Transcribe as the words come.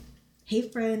Hey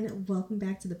friend, welcome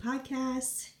back to the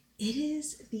podcast. It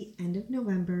is the end of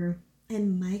November,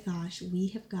 and my gosh, we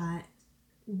have got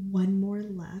one more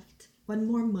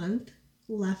month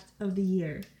left of the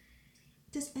year.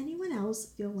 Does anyone else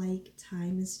feel like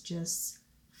time is just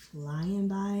flying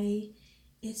by?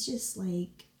 It's just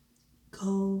like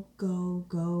go, go,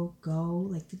 go, go.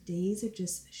 Like the days are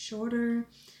just shorter.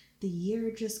 The year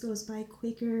just goes by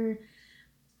quicker.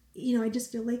 I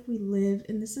just feel like we live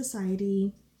in this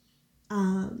society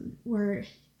where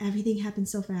everything happens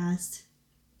so fast.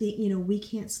 We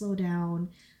can't slow down.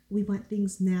 We want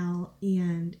things now,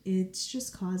 and it's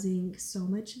just causing so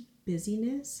much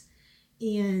busyness.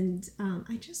 And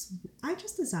I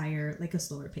just desire like a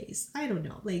slower pace. I don't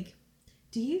know. Like,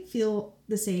 do you feel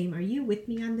the same? Are you with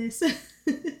me on this?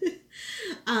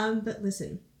 But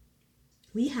listen,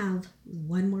 we have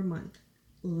one more month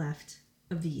left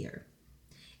of the year.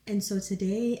 And so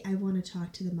today I want to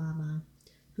talk to the mama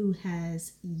who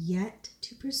has yet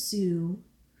to pursue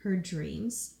her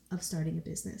dreams of starting a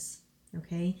business,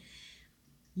 okay?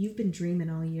 You've been dreaming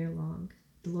all year long.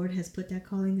 The Lord has put that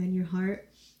calling on your heart.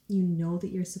 You know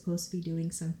that you're supposed to be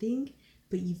doing something,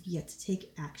 but you've yet to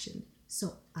take action.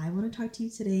 So I want to talk to you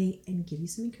today and give you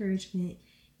some encouragement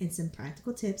and some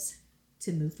practical tips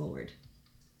to move forward.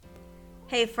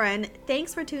 Hey friend,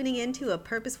 thanks for tuning in to a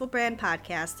Purposeful Brand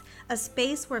podcast, a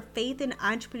space where faith and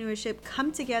entrepreneurship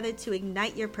come together to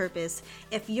ignite your purpose.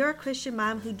 If you're a Christian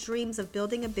mom who dreams of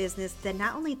building a business that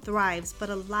not only thrives, but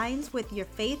aligns with your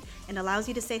faith and allows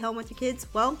you to stay home with your kids,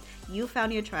 well, you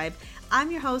found your tribe. I'm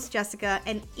your host, Jessica,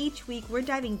 and each week we're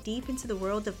diving deep into the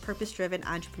world of purpose-driven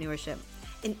entrepreneurship.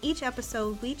 In each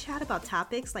episode, we chat about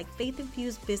topics like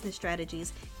faith-infused business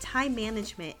strategies, time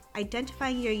management,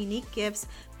 identifying your unique gifts,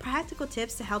 practical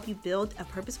tips to help you build a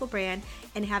purposeful brand,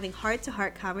 and having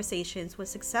heart-to-heart conversations with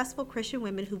successful Christian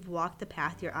women who've walked the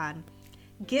path you're on.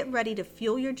 Get ready to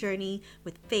fuel your journey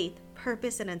with faith,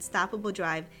 purpose, and unstoppable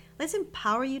drive. Let's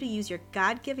empower you to use your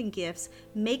God-given gifts,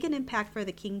 make an impact for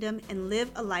the kingdom, and live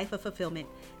a life of fulfillment.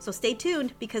 So stay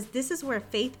tuned, because this is where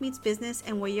faith meets business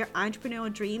and where your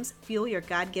entrepreneurial dreams fuel your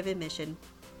God-given mission.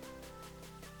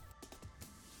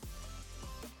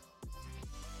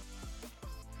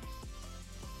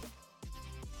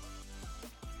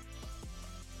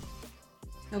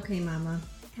 Okay, mama,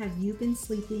 have you been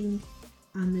sleeping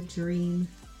on the dream,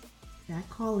 that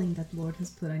calling that the Lord has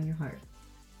put on your heart?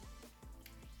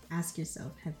 Ask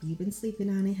yourself, have you been sleeping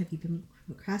on it? Have you been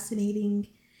procrastinating,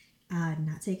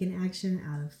 not taking action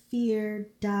out of fear,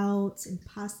 doubts,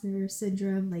 imposter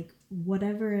syndrome, like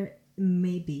whatever it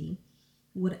may be,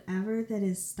 whatever that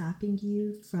is stopping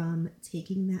you from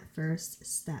taking that first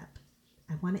step?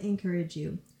 I want to encourage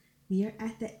you. We are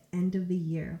at the end of the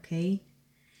year, okay?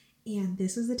 And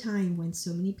this is the time when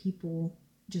so many people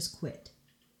just quit.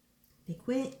 They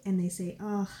quit and they say,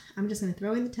 oh, I'm just going to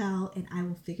throw in the towel and I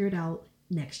will figure it out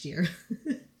next year.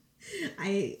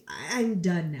 I'm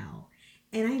done now.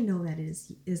 And I know that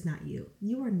is not you.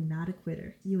 You are not a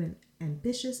quitter. You are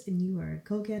ambitious and you are a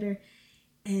go-getter.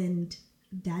 And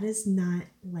that is not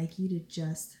like you to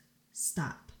just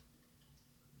stop.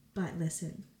 But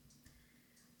listen,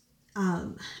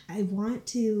 I want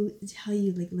to tell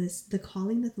you, the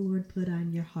calling that the Lord put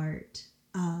on your heart,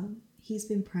 He's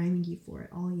been priming you for it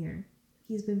all year.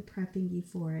 He's been prepping you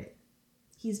for it.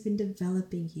 He's been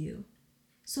developing you.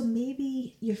 So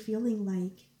maybe you're feeling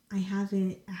like, I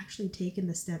haven't actually taken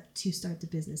the step to start the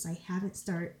business. I haven't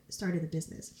started the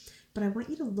business. But I want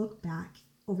you to look back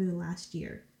over the last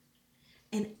year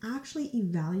and actually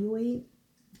evaluate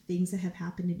the things that have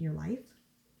happened in your life,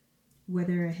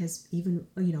 whether it has even,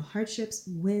 hardships,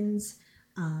 wins,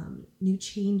 new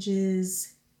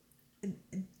changes.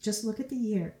 Just look at the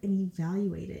year and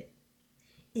evaluate it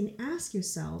and ask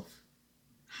yourself,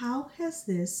 how has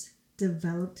this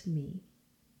developed me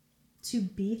to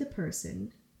be the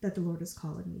person that the Lord is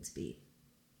calling me to be?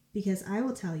 Because I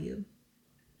will tell you,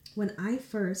 when I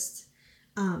first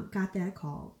got that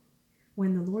call,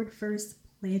 when the Lord first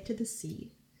planted the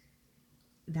seed,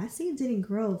 that seed didn't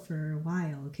grow for a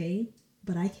while, okay?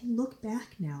 But I can look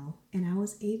back now and I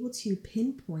was able to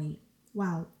pinpoint,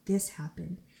 wow, this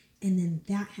happened. And then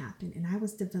that happened, and I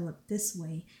was developed this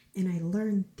way, and I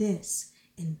learned this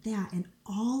and that, and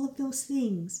all of those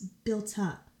things built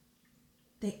up.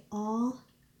 They all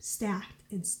stacked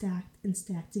and stacked and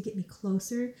stacked to get me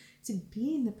closer to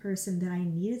being the person that I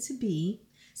needed to be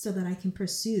so that I can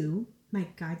pursue my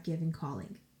God-given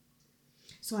calling.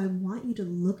 So I want you to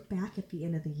look back at the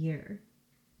end of the year,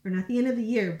 or not the end of the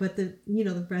year, but the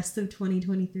rest of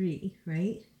 2023,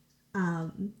 right?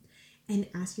 And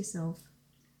ask yourself,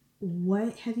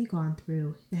 what have you gone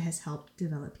through that has helped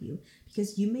develop you?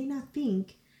 Because you may not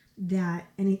think that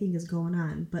anything is going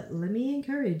on. But let me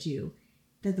encourage you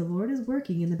that the Lord is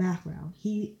working in the background.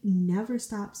 He never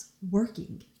stops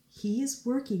working. He is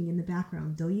working in the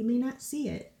background. Though you may not see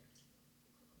it,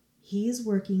 He is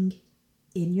working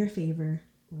in your favor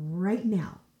right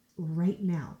now.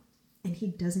 And He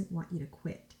doesn't want you to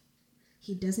quit.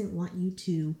 He doesn't want you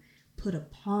to put a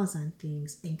pause on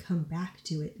things and come back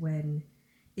to it when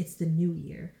it's the new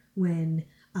year, when,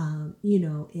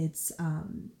 it's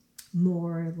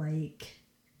more like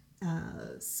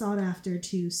sought after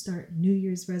to start New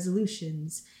Year's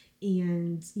resolutions.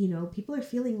 And, people are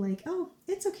feeling like, oh,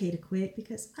 it's okay to quit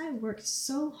because I worked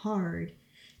so hard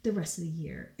the rest of the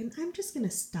year and I'm just going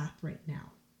to stop right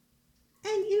now.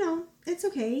 And, it's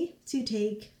okay to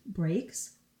take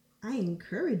breaks. I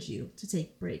encourage you to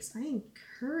take breaks. I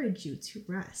encourage you to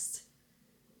rest.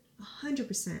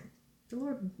 100%. The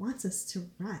Lord wants us to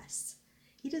rest.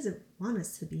 He doesn't want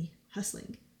us to be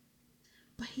hustling,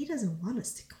 but He doesn't want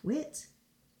us to quit.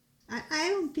 I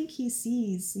don't think He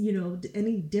sees,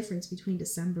 any difference between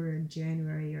December and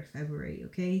January or February,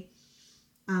 okay?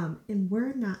 And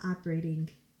we're not operating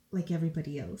like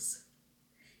everybody else.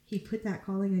 He put that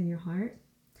calling on your heart,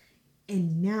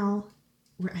 and now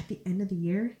we're at the end of the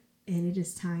year, and it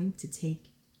is time to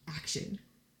take action.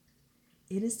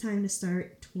 It is time to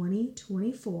start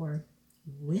 2024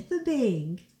 with a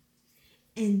bang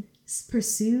and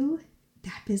pursue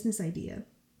that business idea.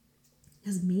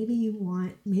 Because maybe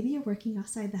you're working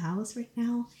outside the house right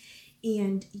now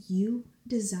and you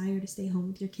desire to stay home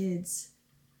with your kids.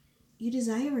 You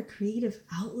desire a creative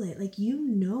outlet. Like,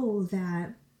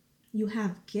 that you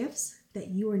have gifts that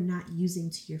you are not using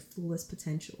to your fullest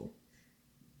potential.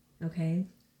 Okay?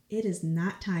 It is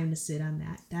not time to sit on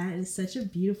that. That is such a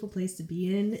beautiful place to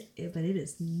be in, but it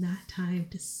is not time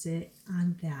to sit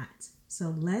on that.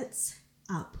 So let's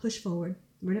push forward.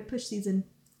 We're in a push season.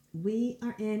 We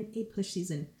are in a push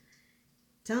season.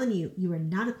 Telling you, you are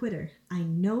not a quitter. I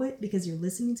know it because you're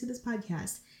listening to this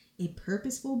podcast. A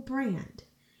purposeful brand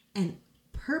and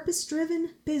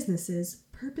purpose-driven businesses,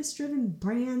 purpose-driven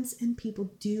brands and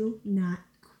people do not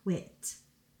quit.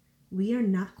 We are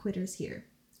not quitters here.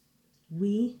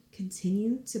 We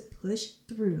continue to push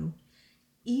through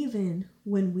even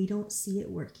when we don't see it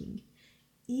working,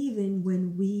 even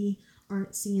when we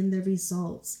aren't seeing the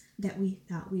results that we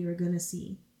thought we were going to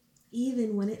see,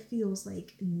 even when it feels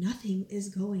like nothing is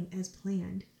going as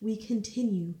planned. We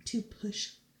continue to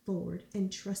push forward and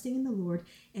trusting in the Lord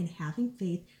and having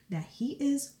faith that He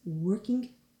is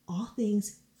working all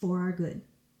things for our good.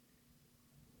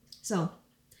 So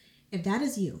if that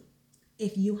is you,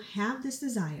 if you have this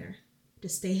desire to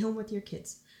stay home with your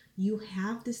kids, you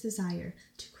have this desire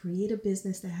to create a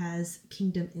business that has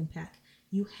kingdom impact,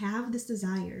 you have this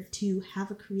desire to have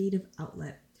a creative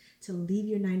outlet, to leave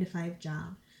your 9-to-5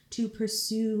 job, to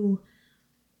pursue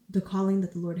the calling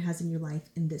that the Lord has in your life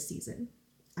in this season,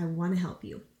 I want to help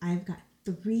you. I've got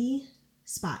 3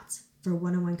 spots for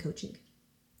one-on-one coaching.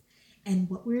 And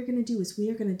what we're going to do is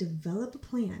we are going to develop a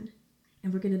plan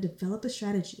and we're going to develop a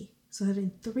strategy. So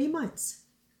in 3 months,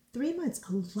 a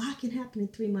lot can happen in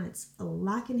 3 months. A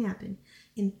lot can happen.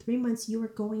 In 3 months, you are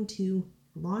going to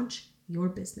launch your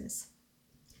business.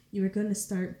 You are going to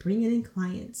start bringing in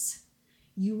clients.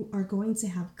 You are going to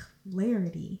have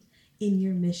clarity in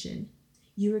your mission.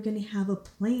 You are going to have a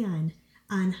plan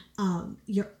on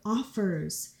your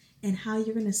offers and how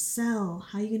you're going to sell,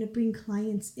 how you're going to bring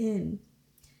clients in.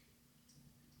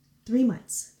 3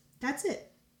 months. That's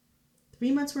it.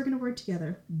 3 months we're going to work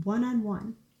together,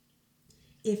 one-on-one.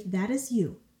 If that is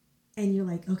you and you're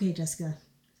like, okay, Jessica,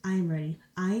 I am ready.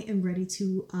 I am ready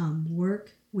to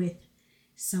work with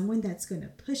someone that's going to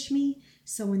push me,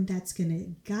 someone that's going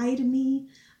to guide me,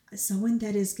 someone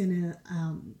that is going to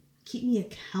keep me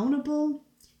accountable,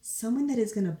 someone that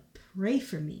is going to pray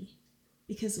for me.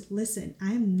 Because listen,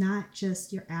 I am not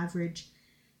just your average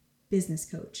business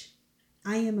coach.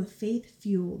 I am a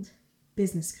faith-fueled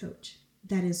business coach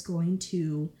that is going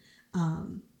to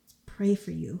pray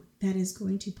for you, that is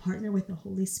going to partner with the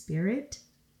Holy Spirit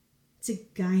to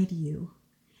guide you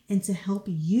and to help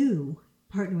you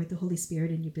partner with the Holy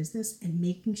Spirit in your business and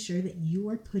making sure that you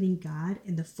are putting God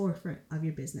in the forefront of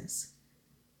your business.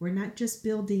 We're not just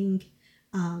building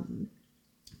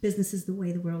businesses the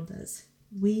way the world does.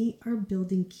 We are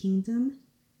building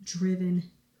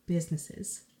kingdom-driven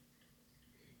businesses.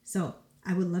 So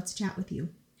I would love to chat with you.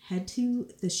 Head to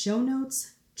the show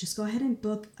notes. Just go ahead and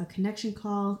book a connection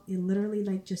call. In literally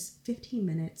just 15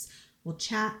 minutes. We'll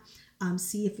chat,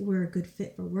 see if we're a good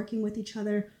fit for working with each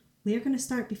other. We are going to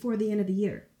start before the end of the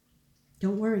year.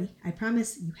 Don't worry. I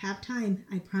promise you have time.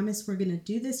 I promise we're going to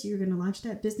do this. You're going to launch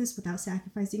that business without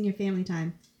sacrificing your family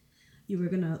time. You were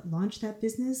going to launch that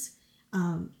business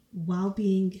while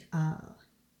being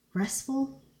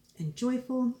restful and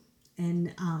joyful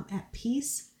and at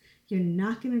peace. You're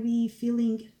not going to be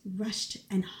feeling rushed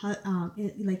and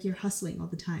like you're hustling all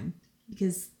the time,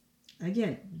 because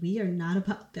again, we are not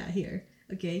about that here.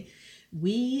 Okay.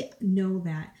 We know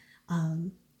that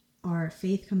our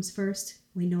faith comes first.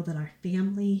 We know that our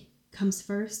family comes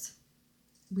first.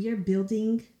 We are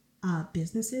building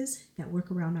businesses that work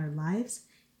around our lives,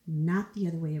 not the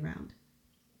other way around.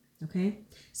 Okay.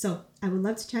 So I would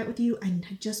love to chat with you. I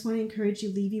just want to encourage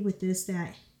you, leave you with this,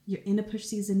 that you're in a push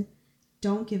season.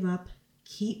 Don't give up.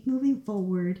 Keep moving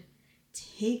forward.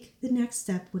 Take the next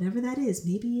step, whatever that is.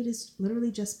 Maybe it is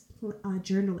literally just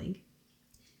journaling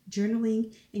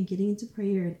and getting into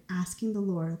prayer and asking the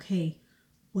Lord, okay,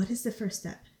 what is the first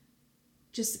step?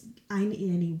 I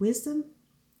need wisdom.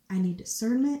 I need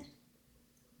discernment.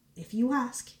 If you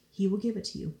ask, he will give it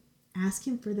to you. Ask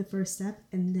him for the first step,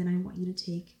 and then I want you to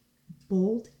take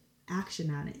bold action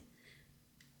on it.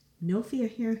 No fear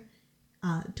here.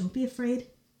 Don't be afraid.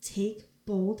 Take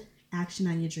bold action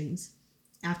on your dreams.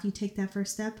 After you take that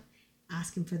first step,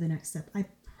 ask him for the next step. I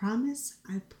promise,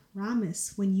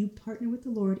 when you partner with the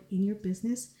Lord in your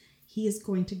business, he is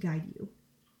going to guide you.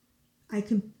 I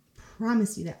can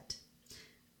promise you that.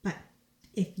 But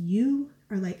if you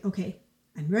are like, okay,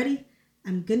 I'm ready,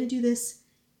 I'm going to do this,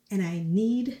 and I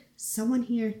need someone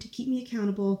here to keep me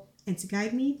accountable and to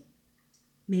guide me,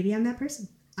 maybe I'm that person.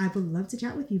 I would love to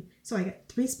chat with you. So I got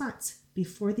 3 spots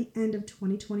before the end of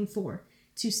 2024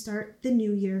 to start the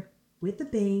new year with a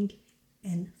bang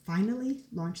and finally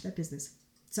launch that business.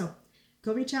 So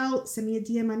go reach out, send me a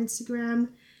DM on Instagram.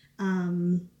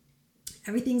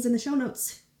 Everything's in the show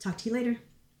notes. Talk to you later.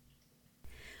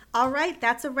 All right,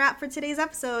 that's a wrap for today's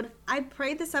episode. I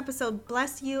pray this episode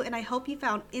blessed you, and I hope you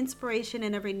found inspiration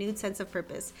and a renewed sense of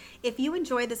purpose. If you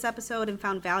enjoyed this episode and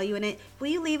found value in it, will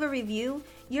you leave a review?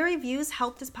 Your reviews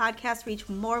help this podcast reach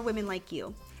more women like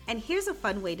you. And here's a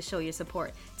fun way to show your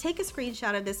support. Take a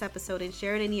screenshot of this episode and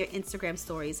share it in your Instagram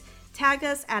stories. Tag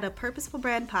us at A Purposeful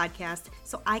Brand Podcast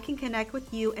so I can connect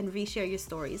with you and reshare your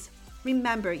stories.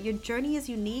 Remember, your journey is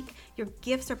unique, your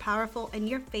gifts are powerful, and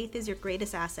your faith is your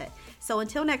greatest asset. So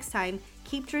until next time,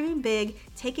 keep dreaming big,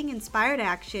 taking inspired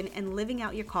action, and living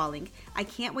out your calling. I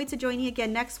can't wait to join you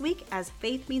again next week as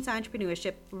Faith Meets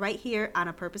Entrepreneurship right here on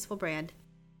A Purposeful Brand.